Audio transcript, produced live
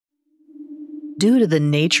Due to the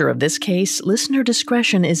nature of this case, listener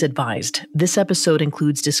discretion is advised. This episode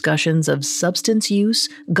includes discussions of substance use,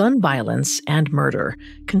 gun violence, and murder.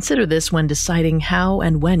 Consider this when deciding how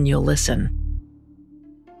and when you'll listen.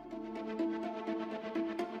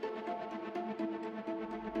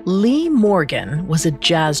 Lee Morgan was a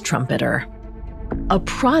jazz trumpeter, a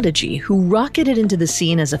prodigy who rocketed into the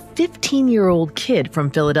scene as a 15-year-old kid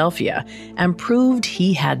from Philadelphia and proved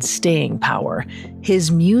he had staying power.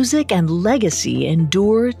 His music and legacy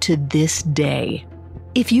endure to this day.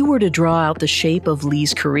 If you were to draw out the shape of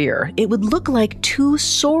Lee's career, it would look like two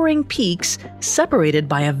soaring peaks separated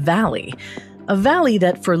by a valley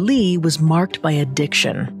that for Lee was marked by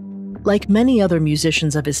addiction. Like many other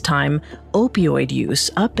musicians of his time, opioid use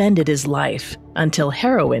upended his life until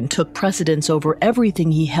heroin took precedence over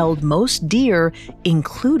everything he held most dear,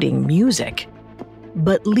 including music.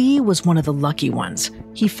 But Lee was one of the lucky ones.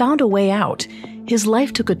 He found a way out. His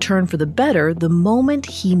life took a turn for the better the moment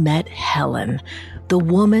he met Helen, the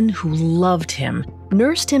woman who loved him,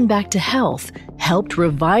 nursed him back to health, helped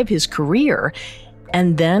revive his career,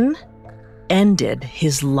 and then ended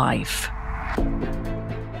his life.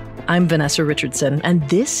 I'm Vanessa Richardson, and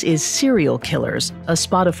this is Serial Killers, a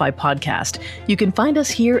Spotify podcast. You can find us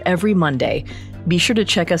here every Monday. Be sure to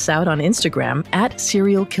check us out on Instagram at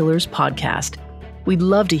Serial Killers Podcast. We'd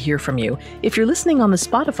love to hear from you. If you're listening on the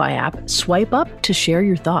Spotify app, swipe up to share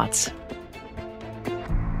your thoughts.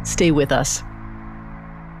 Stay with us.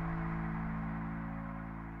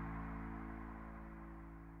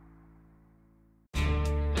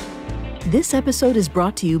 This episode is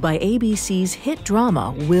brought to you by ABC's hit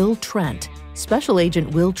drama, Will Trent. Special Agent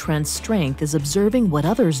Will Trent's strength is observing what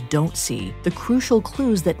others don't see, the crucial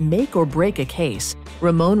clues that make or break a case.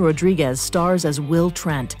 Ramon Rodriguez stars as Will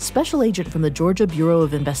Trent, special agent from the Georgia Bureau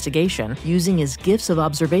of Investigation, using his gifts of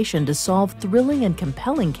observation to solve thrilling and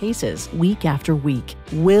compelling cases week after week.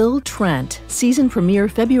 Will Trent, season premiere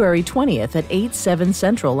February 20th at 8/7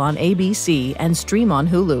 Central on ABC and stream on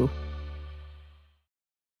Hulu.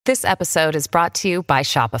 This episode is brought to you by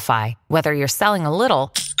Shopify. Whether you're selling a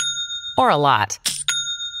little or a lot,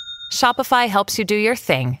 Shopify helps you do your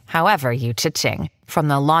thing, however you cha-ching. From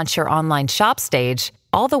the launch your online shop stage,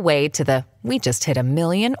 all the way to the we just hit 1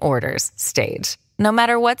 million orders stage. No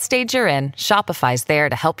matter what stage you're in, Shopify's there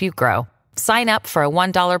to help you grow. Sign up for a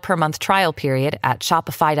 $1 per month trial period at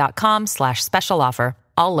shopify.com/special offer,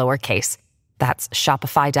 all lowercase. That's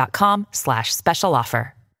shopify.com/special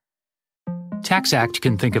offer. TaxAct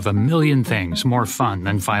can think of 1 million things more fun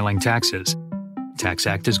than filing taxes.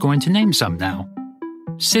 TaxAct is going to name some now.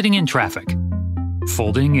 Sitting in traffic.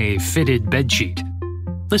 Folding a fitted bedsheet.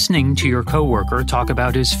 Listening to your coworker talk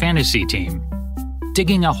about his fantasy team.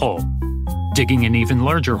 Digging a hole. Digging an even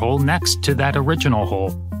larger hole next to that original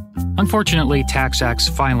hole. Unfortunately, TaxAct's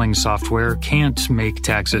filing software can't make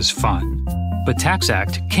taxes fun. But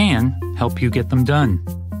TaxAct can help you get them done.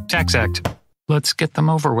 TaxAct. Let's get them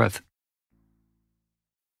over with.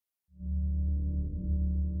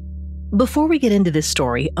 Before we get into this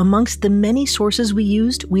story, amongst the many sources we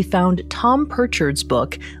used, we found Tom Pritchard's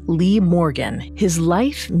book, Lee Morgan, His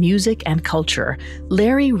Life, Music, and Culture,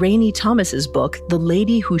 Larry Rainey Thomas's book, The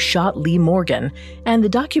Lady Who Shot Lee Morgan, and the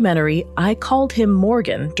documentary I Called Him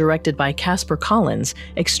Morgan, directed by Casper Collins,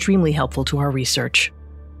 extremely helpful to our research.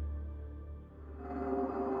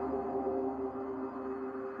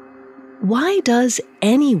 Why does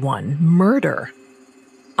anyone murder?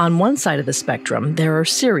 On one side of the spectrum, there are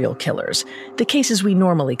serial killers, the cases we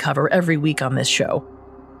normally cover every week on this show.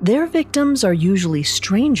 Their victims are usually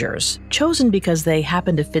strangers, chosen because they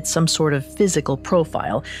happen to fit some sort of physical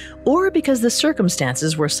profile, or because the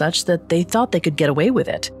circumstances were such that they thought they could get away with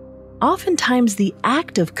it. Oftentimes, the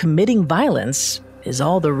act of committing violence is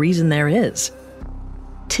all the reason there is.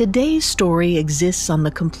 Today's story exists on the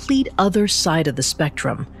complete other side of the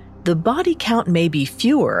spectrum. The body count may be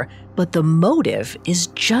fewer, but the motive is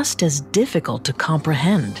just as difficult to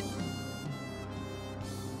comprehend.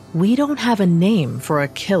 We don't have a name for a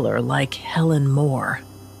killer like Helen Moore.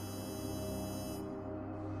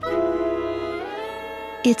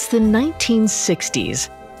 It's the 1960s.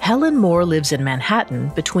 Helen Moore lives in Manhattan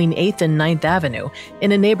between 8th and 9th Avenue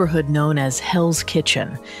in a neighborhood known as Hell's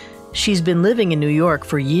Kitchen. She's been living in New York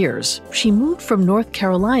for years. She moved from North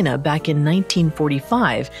Carolina back in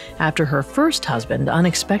 1945 after her first husband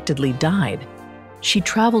unexpectedly died. She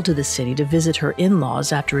traveled to the city to visit her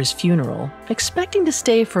in-laws after his funeral, expecting to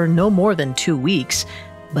stay for no more than 2 weeks,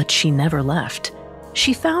 but she never left.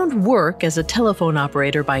 She found work as a telephone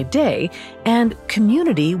operator by day and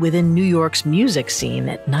community within New York's music scene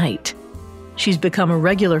at night. She's become a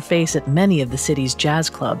regular face at many of the city's jazz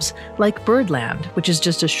clubs, like Birdland, which is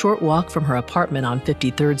just a short walk from her apartment on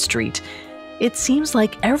 53rd Street. It seems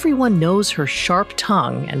like everyone knows her sharp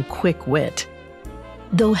tongue and quick wit.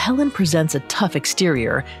 Though Helen presents a tough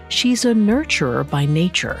exterior, she's a nurturer by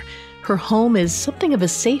nature. Her home is something of a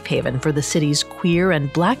safe haven for the city's queer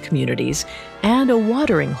and Black communities, and a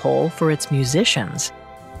watering hole for its musicians.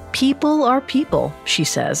 People are people, she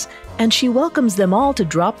says, and she welcomes them all to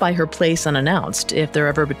drop by her place unannounced if they're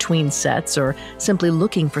ever between sets or simply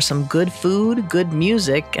looking for some good food, good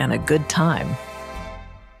music, and a good time.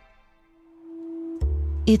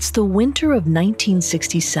 It's the winter of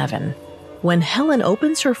 1967 when Helen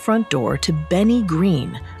opens her front door to Benny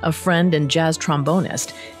Green, a friend and jazz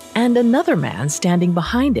trombonist, and another man standing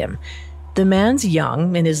behind him. The man's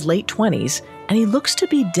young, in his late 20s, and he looks to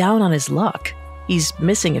be down on his luck. He's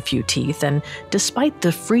missing a few teeth and, despite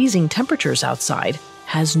the freezing temperatures outside,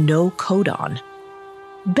 has no coat on.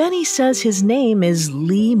 Benny says his name is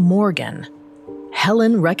Lee Morgan.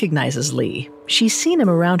 Helen recognizes Lee. She's seen him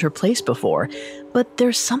around her place before, but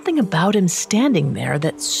there's something about him standing there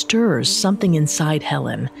that stirs something inside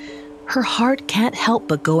Helen. Her heart can't help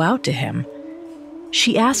but go out to him.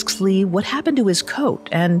 She asks Lee what happened to his coat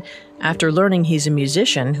and, after learning he's a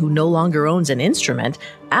musician who no longer owns an instrument,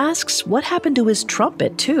 asks what happened to his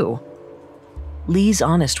trumpet too. Lee's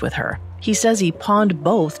honest with her. He says he pawned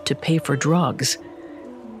both to pay for drugs.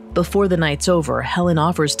 Before the night's over, Helen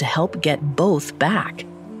offers to help get both back.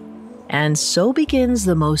 And so begins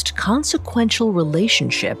the most consequential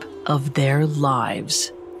relationship of their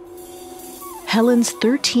lives. Helen's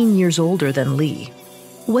 13 years older than Lee.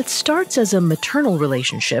 What starts as a maternal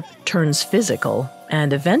relationship turns physical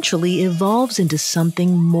and eventually evolves into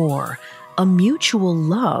something more, a mutual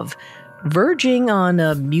love, verging on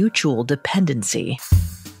a mutual dependency.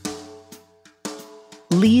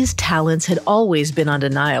 Lee's talents had always been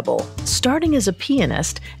undeniable. Starting as a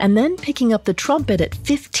pianist and then picking up the trumpet at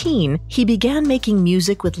 15, he began making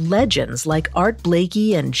music with legends like Art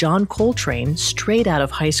Blakey and John Coltrane straight out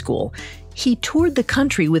of high school. He toured the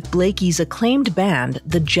country with Blakey's acclaimed band,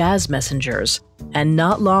 the Jazz Messengers, and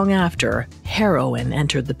not long after, heroin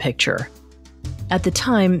entered the picture. At the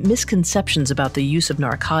time, misconceptions about the use of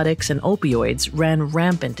narcotics and opioids ran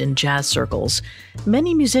rampant in jazz circles.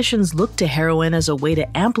 Many musicians looked to heroin as a way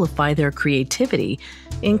to amplify their creativity,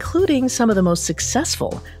 including some of the most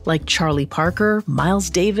successful, like Charlie Parker, Miles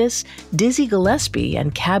Davis, Dizzy Gillespie,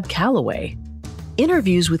 and Cab Calloway.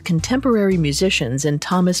 Interviews with contemporary musicians in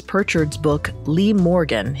Thomas Pritchard's book Lee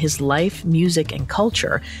Morgan, His Life, Music, and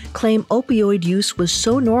Culture claim opioid use was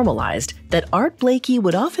so normalized that Art Blakey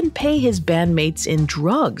would often pay his bandmates in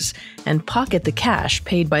drugs and pocket the cash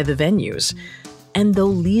paid by the venues. And though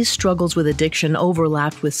Lee's struggles with addiction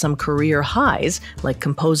overlapped with some career highs, like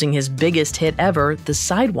composing his biggest hit ever, The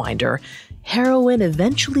Sidewinder, heroin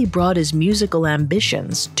eventually brought his musical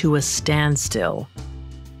ambitions to a standstill.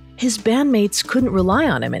 His bandmates couldn't rely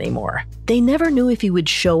on him anymore. They never knew if he would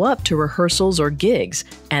show up to rehearsals or gigs,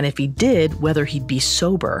 and if he did, whether he'd be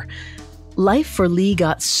sober. Life for Lee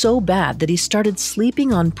got so bad that he started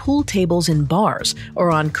sleeping on pool tables in bars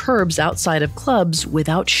or on curbs outside of clubs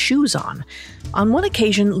without shoes on. On one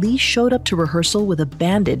occasion, Lee showed up to rehearsal with a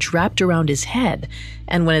bandage wrapped around his head,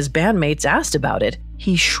 and when his bandmates asked about it,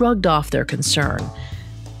 he shrugged off their concern.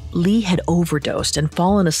 Lee had overdosed and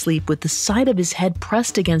fallen asleep with the side of his head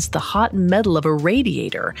pressed against the hot metal of a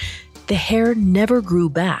radiator. The hair never grew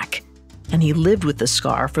back, and he lived with the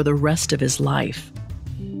scar for the rest of his life.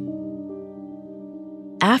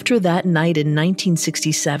 After that night in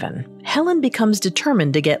 1967, Helen becomes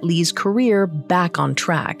determined to get Lee's career back on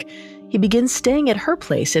track. He begins staying at her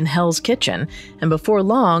place in Hell's Kitchen, and before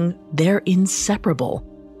long, they're inseparable.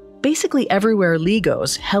 Basically everywhere Lee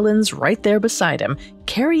goes, Helen's right there beside him,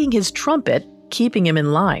 carrying his trumpet, keeping him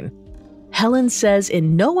in line. Helen says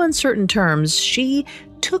in no uncertain terms she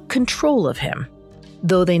took control of him.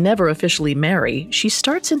 Though they never officially marry, she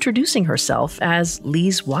starts introducing herself as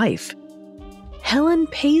Lee's wife. Helen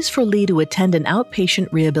pays for Lee to attend an outpatient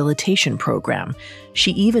rehabilitation program.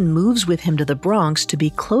 She even moves with him to the Bronx to be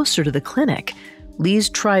closer to the clinic. Lee's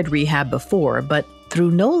tried rehab before, but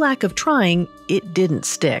through no lack of trying, it didn't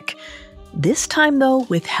stick. This time, though,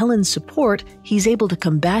 with Helen's support, he's able to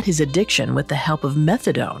combat his addiction with the help of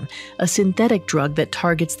methadone, a synthetic drug that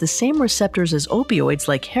targets the same receptors as opioids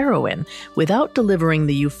like heroin without delivering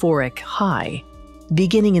the euphoric high.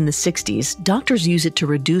 Beginning in the 60s, doctors use it to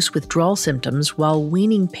reduce withdrawal symptoms while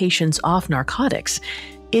weaning patients off narcotics.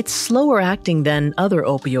 It's slower acting than other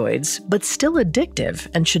opioids, but still addictive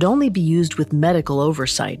and should only be used with medical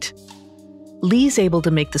oversight. Lee's able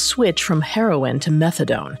to make the switch from heroin to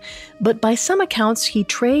methadone, but by some accounts, he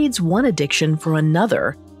trades one addiction for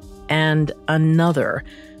another and another.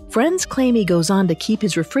 Friends claim he goes on to keep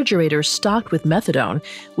his refrigerator stocked with methadone,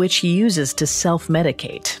 which he uses to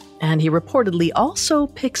self-medicate, and he reportedly also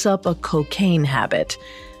picks up a cocaine habit.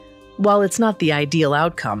 While it's not the ideal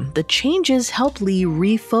outcome, the changes help Lee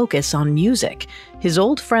refocus on music. His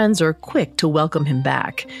old friends are quick to welcome him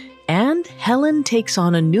back, and Helen takes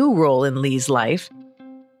on a new role in Lee's life: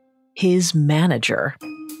 his manager.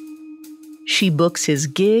 She books his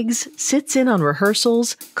gigs, sits in on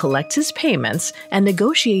rehearsals, collects his payments, and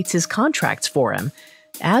negotiates his contracts for him.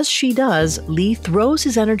 As she does, Lee throws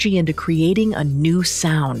his energy into creating a new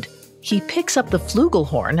sound. He picks up the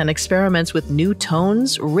flugelhorn and experiments with new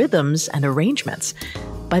tones, rhythms, and arrangements.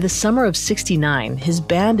 By the summer of '69, his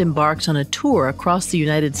band embarks on a tour across the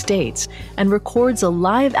United States and records a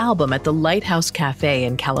live album at the Lighthouse Cafe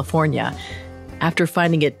in California. After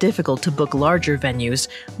finding it difficult to book larger venues,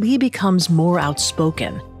 Lee becomes more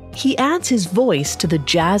outspoken. He adds his voice to the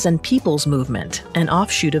Jazz and People's Movement, an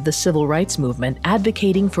offshoot of the Civil Rights Movement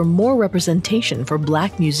advocating for more representation for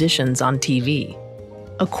Black musicians on TV.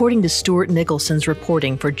 According to Stuart Nicholson's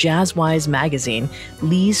reporting for Jazzwise magazine,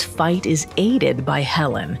 Lee's fight is aided by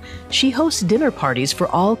Helen. She hosts dinner parties for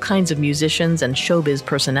all kinds of musicians and showbiz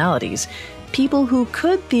personalities, people who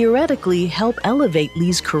could theoretically help elevate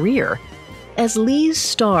Lee's career. As Lee's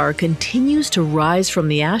star continues to rise from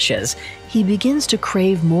the ashes, he begins to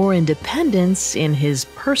crave more independence in his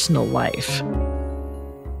personal life.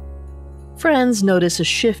 Friends notice a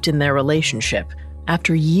shift in their relationship.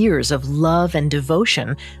 After years of love and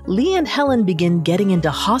devotion, Lee and Helen begin getting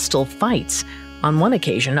into hostile fights. On one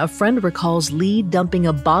occasion, a friend recalls Lee dumping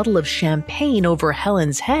a bottle of champagne over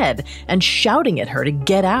Helen's head and shouting at her to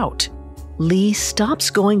get out. Lee stops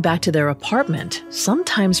going back to their apartment,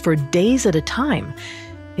 sometimes for days at a time.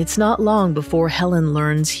 It's not long before Helen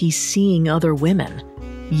learns he's seeing other women,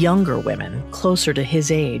 younger women, closer to his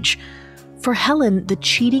age. For Helen, the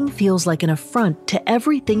cheating feels like an affront to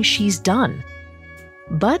everything she's done.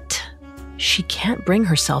 But she can't bring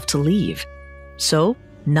herself to leave. So,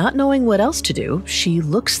 not knowing what else to do, she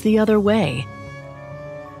looks the other way.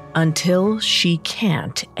 Until she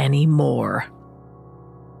can't anymore.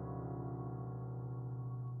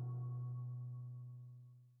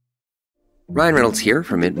 Ryan Reynolds here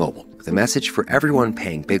from Mint Mobile with a message for everyone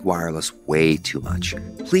paying big wireless way too much.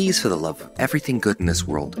 Please, for the love of everything good in this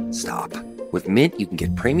world, stop. With Mint, you can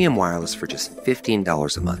get premium wireless for just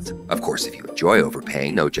 $15 a month. Of course, if you enjoy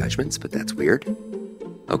overpaying, no judgments, but that's weird.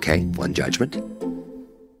 Okay, one judgment.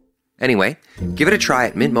 Anyway, give it a try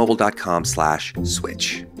at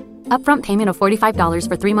mintmobile.com/switch. Upfront payment of $45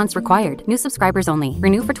 for 3 months required. New subscribers only.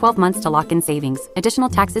 Renew for 12 months to lock in savings. Additional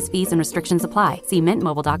taxes, fees, and restrictions apply. See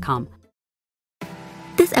mintmobile.com.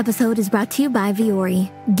 This episode is brought to you by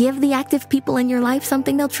Vuori. Give the active people in your life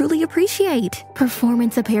something they'll truly appreciate.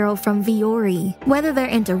 Performance apparel from Vuori. Whether they're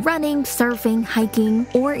into running, surfing, hiking,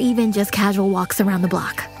 or even just casual walks around the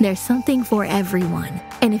block, there's something for everyone.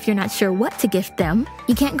 And if you're not sure what to gift them,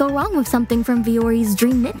 you can't go wrong with something from Vuori's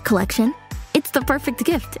Dream Knit collection. It's the perfect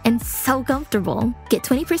gift and so comfortable. Get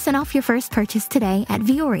 20% off your first purchase today at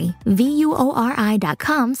Vuori.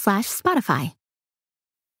 VUORI.com/Spotify.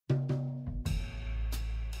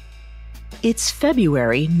 It's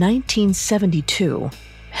February 1972.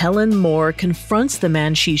 Helen Moore confronts the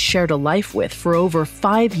man she's shared a life with for over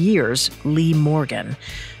 5 years, Lee Morgan.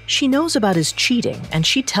 She knows about his cheating, and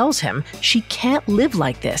she tells him she can't live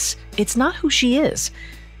like this. It's not who she is.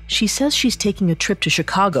 She says she's taking a trip to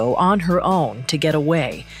Chicago on her own to get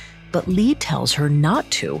away, but Lee tells her not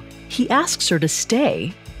to. He asks her to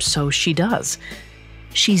stay, so she does.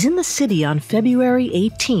 She's in the city on February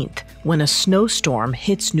 18th when a snowstorm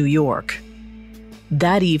hits New York.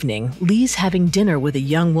 That evening, Lee's having dinner with a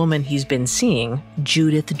young woman he's been seeing,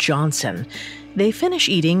 Judith Johnson. They finish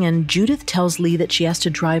eating, and Judith tells Lee that she has to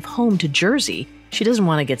drive home to Jersey. She doesn't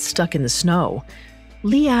want to get stuck in the snow.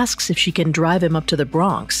 Lee asks if she can drive him up to the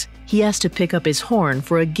Bronx. He has to pick up his horn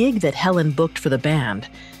for a gig that Helen booked for the band.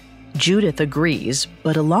 Judith agrees,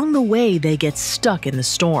 but along the way they get stuck in the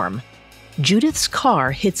storm. Judith's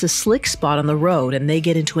car hits a slick spot on the road and they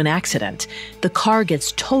get into an accident. The car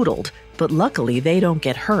gets totaled, but luckily they don't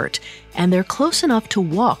get hurt, and they're close enough to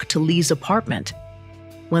walk to Lee's apartment.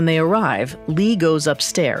 When they arrive, Lee goes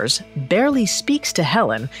upstairs, barely speaks to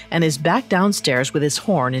Helen, and is back downstairs with his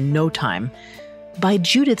horn in no time. By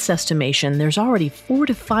Judith's estimation, there's already 4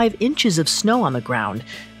 to 5 inches of snow on the ground,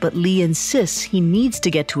 but Lee insists he needs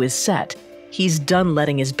to get to his set. He's done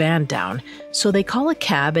letting his band down, so they call a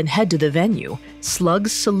cab and head to the venue,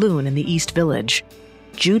 Slug's Saloon in the East Village.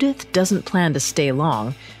 Judith doesn't plan to stay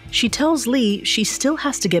long. She tells Lee she still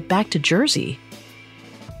has to get back to Jersey.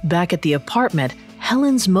 Back at the apartment,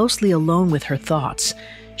 Helen's mostly alone with her thoughts.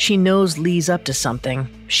 She knows Lee's up to something.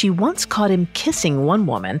 She once caught him kissing one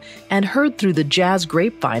woman and heard through the jazz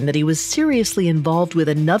grapevine that he was seriously involved with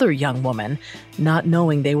another young woman, not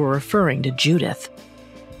knowing they were referring to Judith.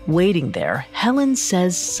 Waiting there, Helen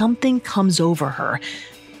says something comes over her.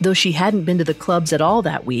 Though she hadn't been to the clubs at all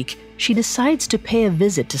that week, she decides to pay a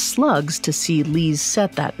visit to Slug's to see Lee's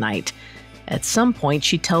set that night. At some point,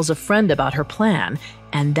 she tells a friend about her plan,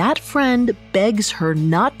 and that friend begs her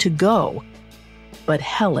not to go. But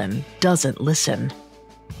Helen doesn't listen.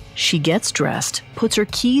 She gets dressed, puts her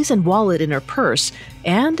keys and wallet in her purse,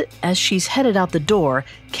 and, as she's headed out the door,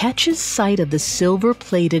 catches sight of the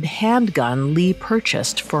silver-plated handgun Lee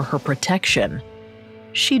purchased for her protection.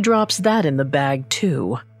 She drops that in the bag,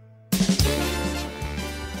 too.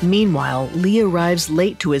 Meanwhile, Lee arrives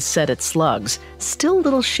late to his set at Slug's, still a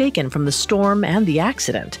little shaken from the storm and the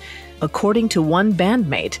accident. According to one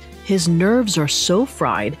bandmate, his nerves are so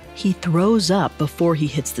fried he throws up before he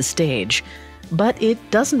hits the stage. But it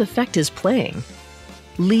doesn't affect his playing.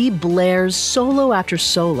 Lee blares solo after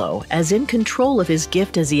solo, as in control of his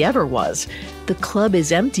gift as he ever was. The club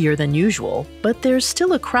is emptier than usual, but there's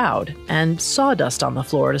still a crowd and sawdust on the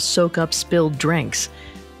floor to soak up spilled drinks.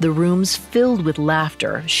 The room's filled with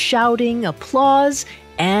laughter, shouting, applause,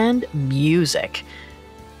 and music.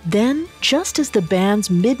 Then, just as the band's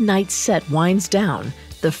midnight set winds down,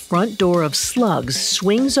 the front door of Slug's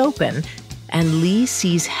swings open, and Lee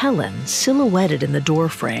sees Helen silhouetted in the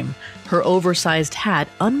doorframe, her oversized hat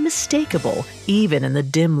unmistakable even in the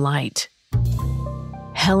dim light.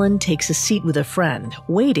 Helen takes a seat with a friend,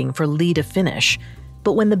 waiting for Lee to finish.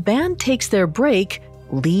 But when the band takes their break,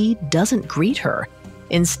 Lee doesn't greet her.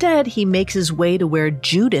 Instead, he makes his way to where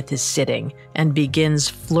Judith is sitting and begins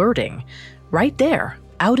flirting. Right there,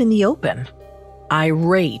 out in the open.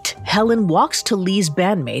 Irate, Helen walks to Lee's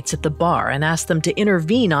bandmates at the bar and asks them to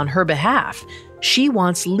intervene on her behalf. She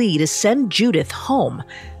wants Lee to send Judith home,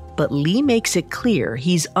 but Lee makes it clear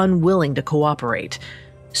he's unwilling to cooperate.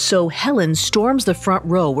 So Helen storms the front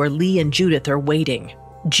row where Lee and Judith are waiting.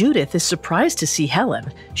 Judith is surprised to see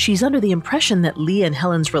Helen. She's under the impression that Lee and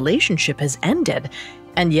Helen's relationship has ended,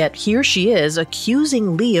 and yet here she is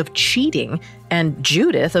accusing Lee of cheating and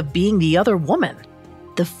Judith of being the other woman.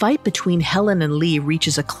 The fight between Helen and Lee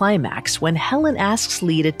reaches a climax when Helen asks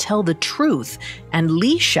Lee to tell the truth, and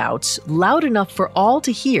Lee shouts, loud enough for all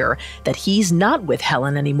to hear, that he's not with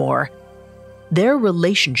Helen anymore. Their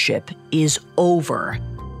relationship is over.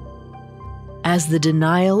 As the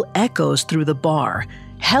denial echoes through the bar,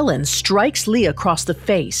 Helen strikes Lee across the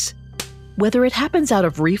face. Whether it happens out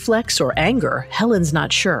of reflex or anger, Helen's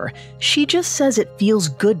not sure. She just says it feels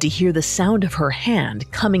good to hear the sound of her hand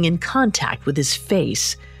coming in contact with his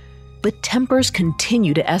face. But tempers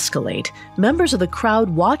continue to escalate. Members of the crowd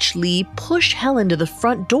watch Lee push Helen to the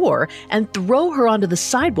front door and throw her onto the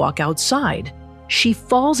sidewalk outside. She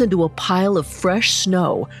falls into a pile of fresh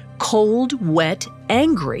snow, cold, wet,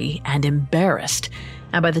 angry, and embarrassed.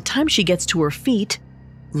 And by the time she gets to her feet,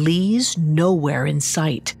 Lee's nowhere in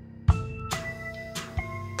sight.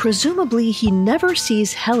 Presumably, he never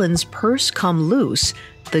sees Helen's purse come loose,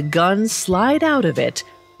 the gun slide out of it,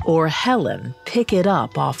 or Helen pick it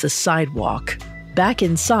up off the sidewalk. Back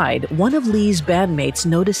inside, one of Lee's bandmates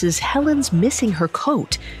notices Helen's missing her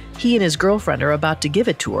coat. He and his girlfriend are about to give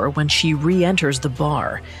it to her when she re-enters the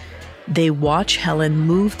bar. They watch Helen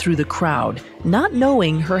move through the crowd, not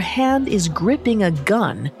knowing her hand is gripping a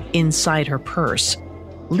gun inside her purse.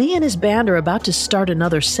 Lee and his band are about to start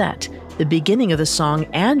another set. The beginning of the song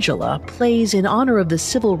Angela plays in honor of the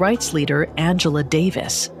civil rights leader Angela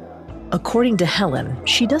Davis. According to Helen,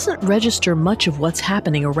 she doesn't register much of what's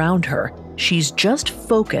happening around her. She's just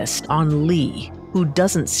focused on Lee, who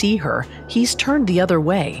doesn't see her. He's turned the other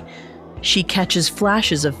way. She catches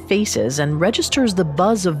flashes of faces and registers the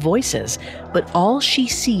buzz of voices, but all she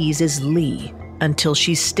sees is Lee until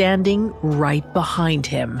she's standing right behind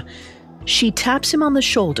him. She taps him on the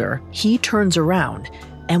shoulder, he turns around,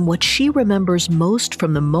 and what she remembers most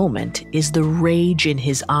from the moment is the rage in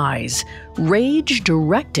his eyes, rage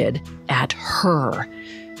directed at her.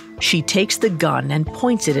 She takes the gun and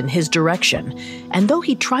points it in his direction, and though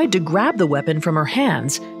he tried to grab the weapon from her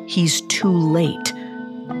hands, he's too late.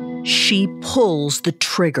 She pulls the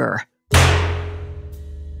trigger.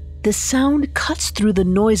 The sound cuts through the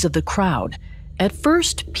noise of the crowd. At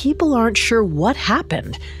first, people aren't sure what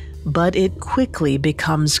happened, but it quickly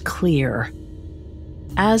becomes clear.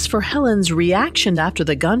 As for Helen's reaction after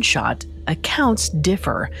the gunshot, accounts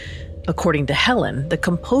differ. According to Helen, the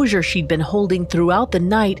composure she'd been holding throughout the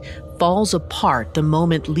night falls apart the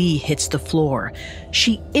moment Lee hits the floor.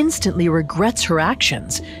 She instantly regrets her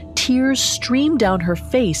actions. Tears stream down her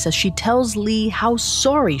face as she tells Lee how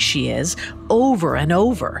sorry she is over and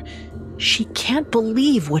over. She can't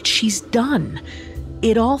believe what she's done.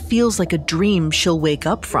 It all feels like a dream she'll wake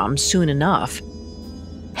up from soon enough.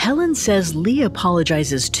 Helen says Lee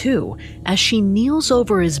apologizes too, as she kneels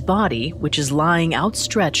over his body, which is lying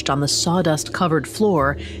outstretched on the sawdust-covered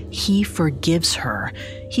floor. He forgives her.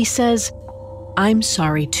 He says, "I'm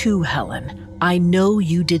sorry too, Helen. I know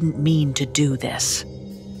you didn't mean to do this."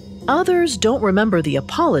 Others don't remember the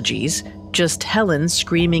apologies, just Helen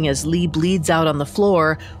screaming as Lee bleeds out on the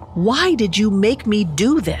floor, "Why did you make me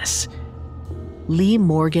do this?" Lee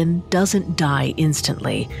Morgan doesn't die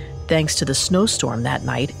instantly. Thanks to the snowstorm that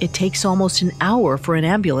night, it takes almost an hour for an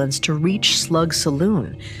ambulance to reach Slug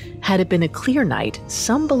Saloon. Had it been a clear night,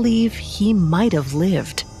 some believe he might have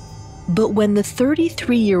lived. But when the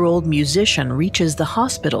 33-year-old musician reaches the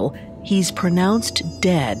hospital, he's pronounced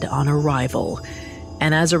dead on arrival.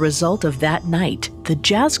 And as a result of that night, the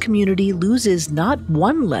jazz community loses not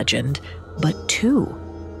one legend, but two.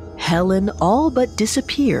 Helen all but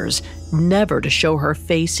disappears, never to show her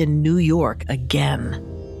face in New York again.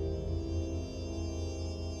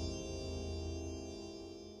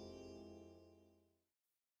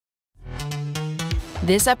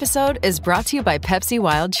 This episode is brought to you by Pepsi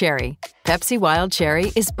Wild Cherry. Pepsi Wild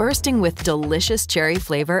Cherry is bursting with delicious cherry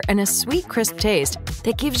flavor and a sweet, crisp taste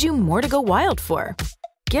that gives you more to go wild for.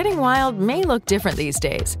 Getting wild may look different these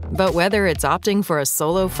days, but whether it's opting for a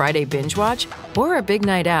solo Friday binge watch or a big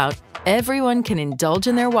night out, everyone can indulge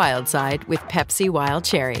in their wild side with Pepsi Wild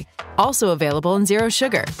Cherry. Also available in Zero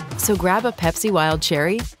Sugar. So grab a Pepsi Wild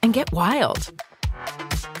Cherry and get wild.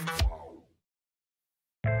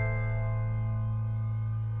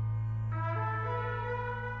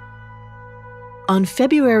 On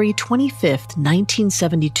February 25,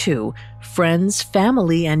 1972, friends,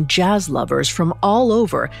 family, and jazz lovers from all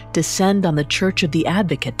over descend on the Church of the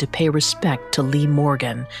Advocate to pay respect to Lee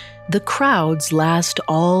Morgan. The crowds last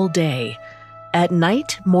all day. At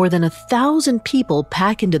night, more than 1,000 people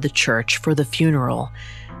pack into the church for the funeral.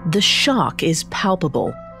 The shock is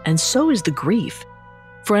palpable, and so is the grief.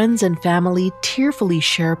 Friends and family tearfully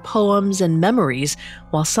share poems and memories,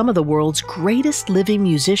 while some of the world's greatest living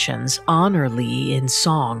musicians honor Lee in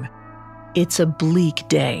song. It's a bleak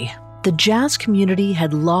day. The jazz community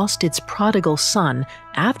had lost its prodigal son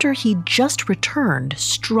after he'd just returned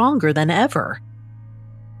stronger than ever.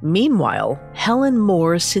 Meanwhile, Helen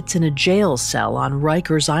Moore sits in a jail cell on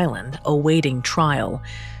Rikers Island, awaiting trial.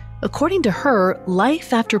 According to her,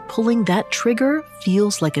 life after pulling that trigger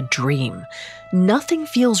feels like a dream. Nothing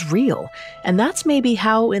feels real, and that's maybe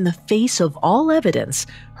how, in the face of all evidence,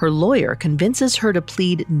 her lawyer convinces her to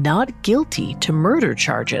plead not guilty to murder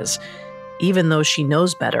charges. Even though she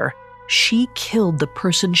knows better, she killed the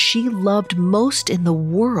person she loved most in the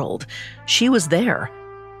world. She was there,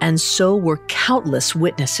 and so were countless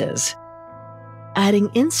witnesses.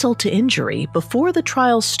 Adding insult to injury, before the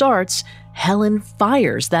trial starts, Helen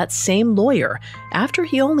fires that same lawyer after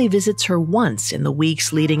he only visits her once in the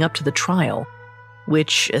weeks leading up to the trial,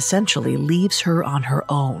 which essentially leaves her on her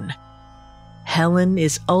own. Helen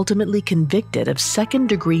is ultimately convicted of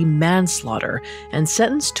second-degree manslaughter and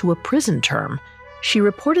sentenced to a prison term. She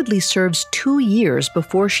reportedly serves 2 years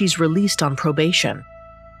before she's released on probation.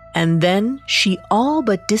 And then she all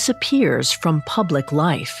but disappears from public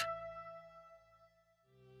life.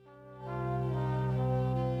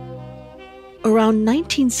 Around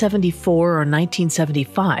 1974 or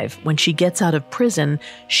 1975, when she gets out of prison,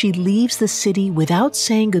 she leaves the city without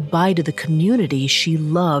saying goodbye to the community she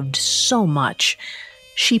loved so much.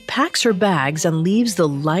 She packs her bags and leaves the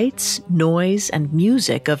lights, noise, and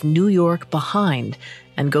music of New York behind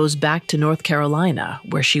and goes back to North Carolina,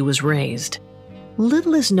 where she was raised.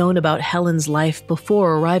 Little is known about Helen's life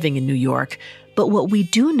before arriving in New York, but what we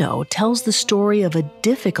do know tells the story of a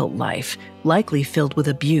difficult life, likely filled with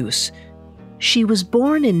abuse. She was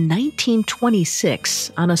born in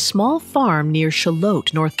 1926 on a small farm near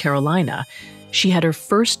Charlotte, North Carolina. She had her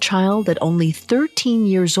first child at only 13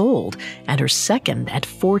 years old and her second at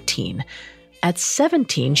 14. At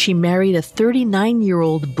 17, she married a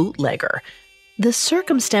 39-year-old bootlegger. The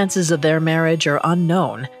circumstances of their marriage are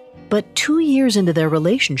unknown, but 2 years into their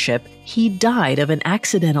relationship, he died of an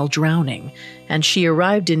accidental drowning, and she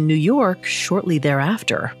arrived in New York shortly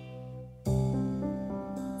thereafter.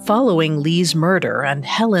 Following Lee's murder and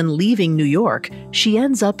Helen leaving New York, she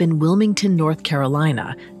ends up in Wilmington, North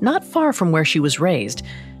Carolina, not far from where she was raised.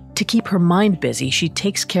 To keep her mind busy, she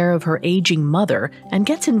takes care of her aging mother and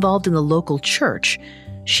gets involved in the local church.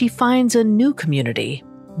 She finds a new community,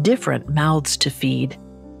 different mouths to feed.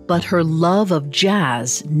 But her love of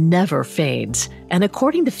jazz never fades, and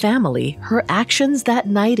according to family, her actions that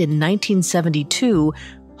night in 1972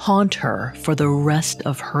 haunt her for the rest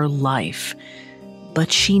of her life.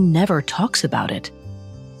 But she never talks about it.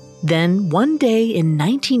 Then, one day in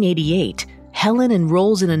 1988, Helen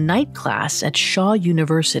enrolls in a night class at Shaw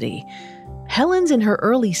University. Helen's in her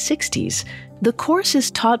early 60s. The course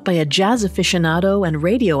is taught by a jazz aficionado and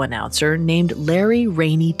radio announcer named Larry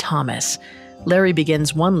Rainey Thomas. Larry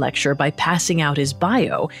begins one lecture by passing out his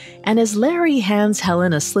bio, and as Larry hands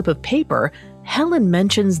Helen a slip of paper, Helen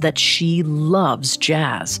mentions that she loves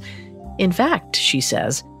jazz. In fact, she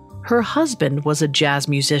says, her husband was a jazz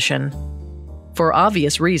musician. For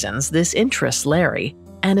obvious reasons, this interests Larry,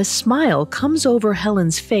 and a smile comes over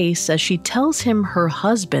Helen's face as she tells him her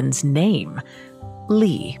husband's name.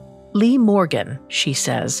 Lee Morgan, she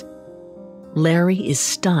says. Larry is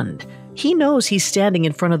stunned. He knows he's standing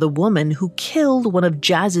in front of the woman who killed one of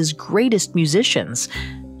jazz's greatest musicians.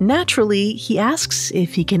 Naturally, he asks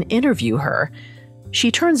if he can interview her.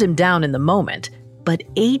 She turns him down in the moment, but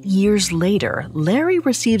 8 years later, Larry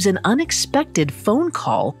receives an unexpected phone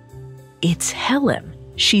call. It's Helen.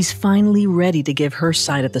 She's finally ready to give her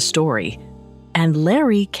side of the story, and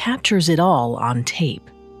Larry captures it all on tape.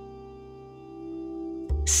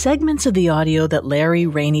 Segments of the audio that Larry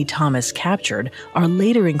Rainey Thomas captured are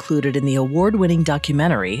later included in the award-winning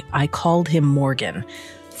documentary I Called Him Morgan.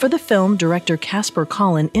 For the film, director Casper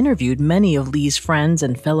Collin interviewed many of Lee's friends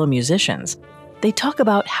and fellow musicians. They talk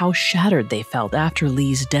about how shattered they felt after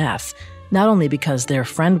Lee's death, not only because their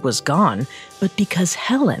friend was gone, but because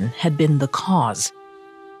Helen had been the cause.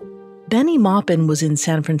 Benny Maupin was in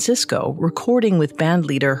San Francisco recording with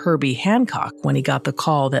bandleader Herbie Hancock when he got the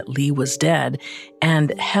call that Lee was dead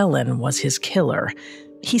and Helen was his killer.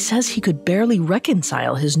 He says he could barely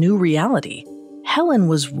reconcile his new reality. Helen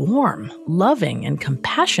was warm, loving, and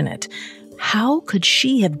compassionate. How could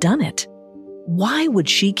she have done it? Why would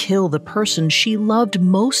she kill the person she loved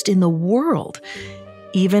most in the world?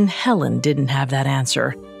 Even Helen didn't have that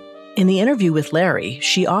answer. In the interview with Larry,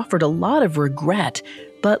 she offered a lot of regret,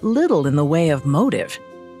 but little in the way of motive.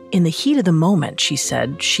 In the heat of the moment, she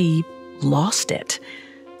said, she lost it.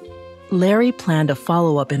 Larry planned a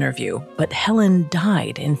follow-up interview, but Helen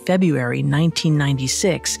died in February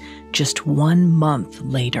 1996, just 1 month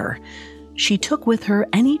later. She took with her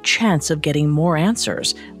any chance of getting more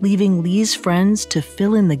answers, leaving Lee's friends to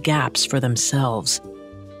fill in the gaps for themselves.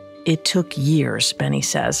 It took years, Benny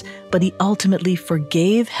says, but he ultimately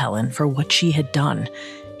forgave Helen for what she had done.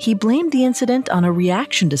 He blamed the incident on a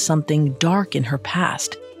reaction to something dark in her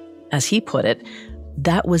past. As he put it,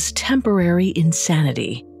 that was temporary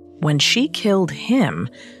insanity. When she killed him,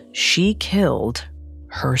 she killed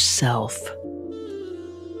herself.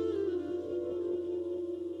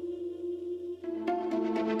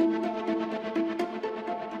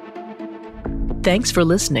 Thanks for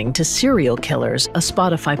listening to Serial Killers, a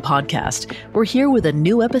Spotify podcast. We're here with a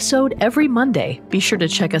new episode every Monday. Be sure to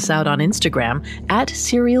check us out on Instagram at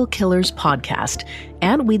Serial Killers Podcast.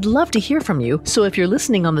 And we'd love to hear from you, so if you're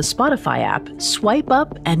listening on the Spotify app, swipe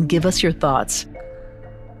up and give us your thoughts.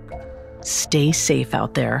 Stay safe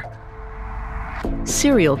out there.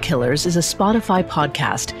 Serial Killers is a Spotify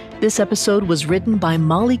podcast. This episode was written by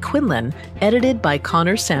Molly Quinlan, edited by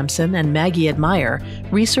Connor Sampson and Maggie Admire,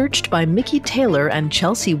 researched by Mickey Taylor and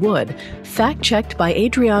Chelsea Wood, fact-checked by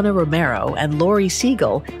Adriana Romero and Lori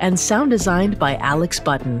Siegel, and sound designed by Alex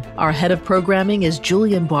Button. Our head of programming is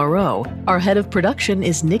Julian Boireau. Our head of production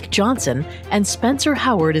is Nick Johnson, and Spencer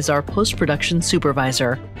Howard is our post-production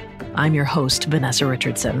supervisor. I'm your host, Vanessa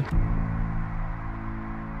Richardson.